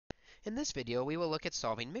In this video, we will look at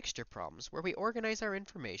solving mixture problems where we organize our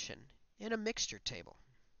information in a mixture table.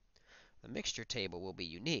 The mixture table will be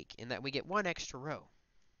unique in that we get one extra row.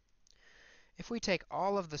 If we take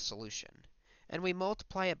all of the solution and we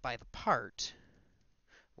multiply it by the part,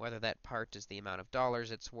 whether that part is the amount of dollars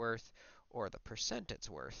it's worth or the percent it's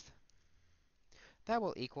worth, that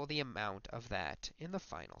will equal the amount of that in the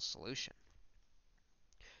final solution.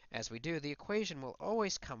 As we do, the equation will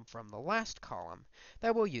always come from the last column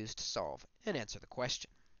that we'll use to solve and answer the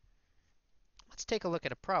question. Let's take a look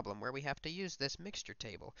at a problem where we have to use this mixture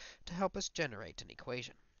table to help us generate an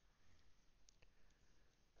equation.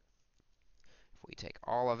 If we take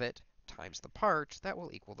all of it times the part, that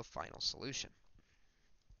will equal the final solution.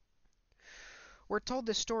 We're told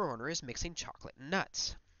the store owner is mixing chocolate and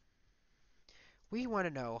nuts. We want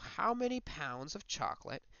to know how many pounds of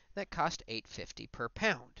chocolate that cost $8.50 per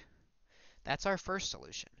pound. That's our first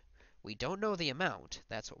solution. We don't know the amount,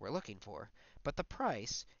 that's what we're looking for, but the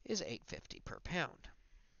price is $8.50 per pound.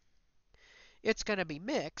 It's going to be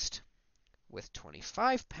mixed with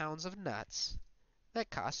 25 pounds of nuts that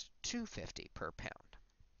cost $2.50 per pound.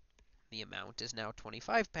 The amount is now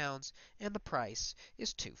 25 pounds, and the price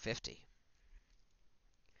is $2.50.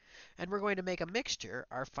 And we're going to make a mixture.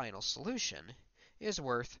 Our final solution is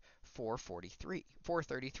worth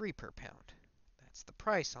 $4.33 per pound. That's the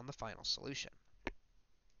price on the final solution.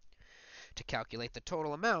 To calculate the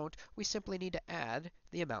total amount, we simply need to add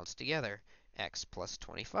the amounts together. X plus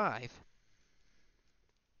 25.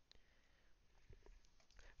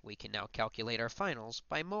 We can now calculate our finals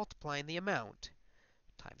by multiplying the amount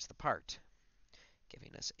times the part,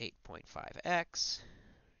 giving us 8.5x.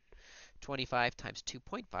 25 times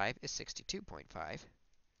 2.5 is 62.5.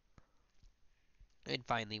 And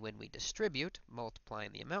finally, when we distribute,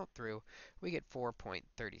 multiplying the amount through, we get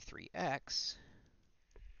 4.33x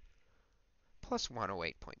plus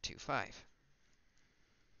 108.25.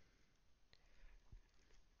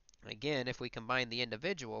 Again, if we combine the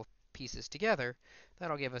individual pieces together,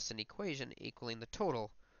 that'll give us an equation equaling the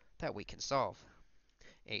total that we can solve.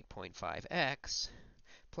 8.5x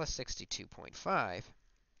plus 62.5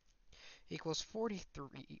 equals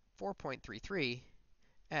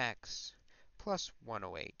 4.33x plus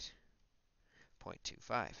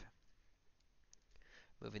 108.25.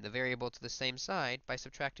 Moving the variable to the same side by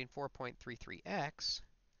subtracting 4.33x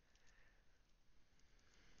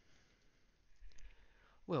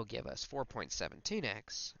will give us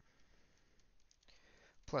 4.17x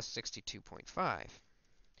plus 62.5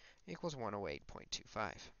 equals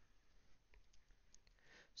 108.25.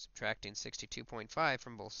 Subtracting 62.5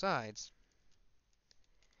 from both sides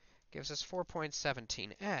gives us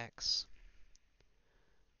 4.17x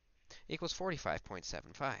equals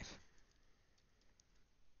 45.75.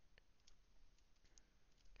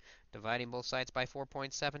 Dividing both sides by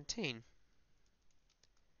 4.17,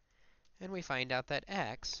 and we find out that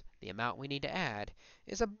x, the amount we need to add,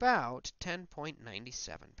 is about 10.97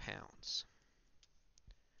 pounds.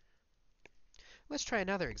 Let's try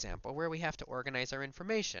another example where we have to organize our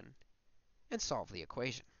information and solve the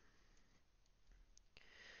equation.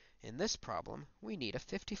 In this problem, we need a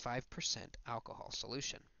 55% alcohol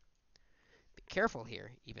solution. Be careful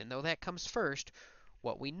here, even though that comes first,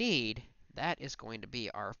 what we need, that is going to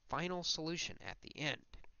be our final solution at the end.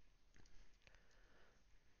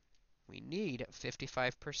 We need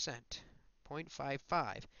 55%,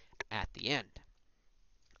 0.55 at the end.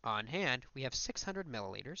 On hand, we have 600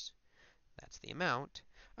 milliliters, that's the amount,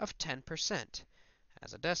 of 10%.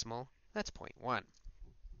 As a decimal, that's 0.1.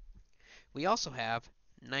 We also have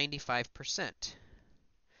 95%,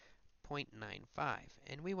 0.95,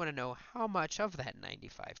 and we want to know how much of that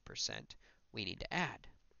 95% we need to add.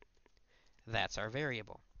 That's our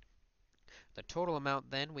variable. The total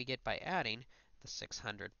amount then we get by adding the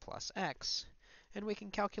 600 plus x, and we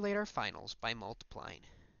can calculate our finals by multiplying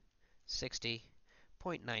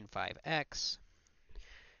 60.95x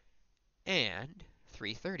and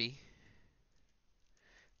 330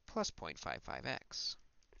 plus 0.55x.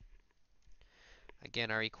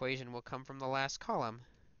 Again, our equation will come from the last column.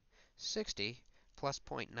 60 plus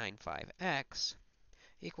 0.95x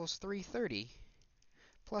equals 330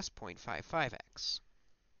 plus 0.55x.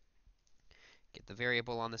 Get the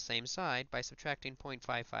variable on the same side by subtracting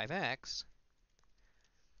 0.55x,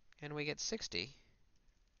 and we get 60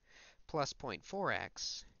 plus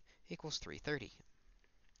 0.4x equals 330.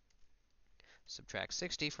 Subtract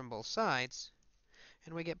 60 from both sides,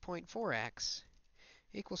 and we get 0.4x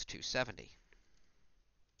equals 270.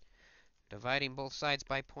 Dividing both sides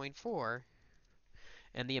by 0.4,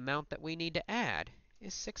 and the amount that we need to add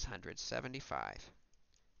is 675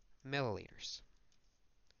 milliliters.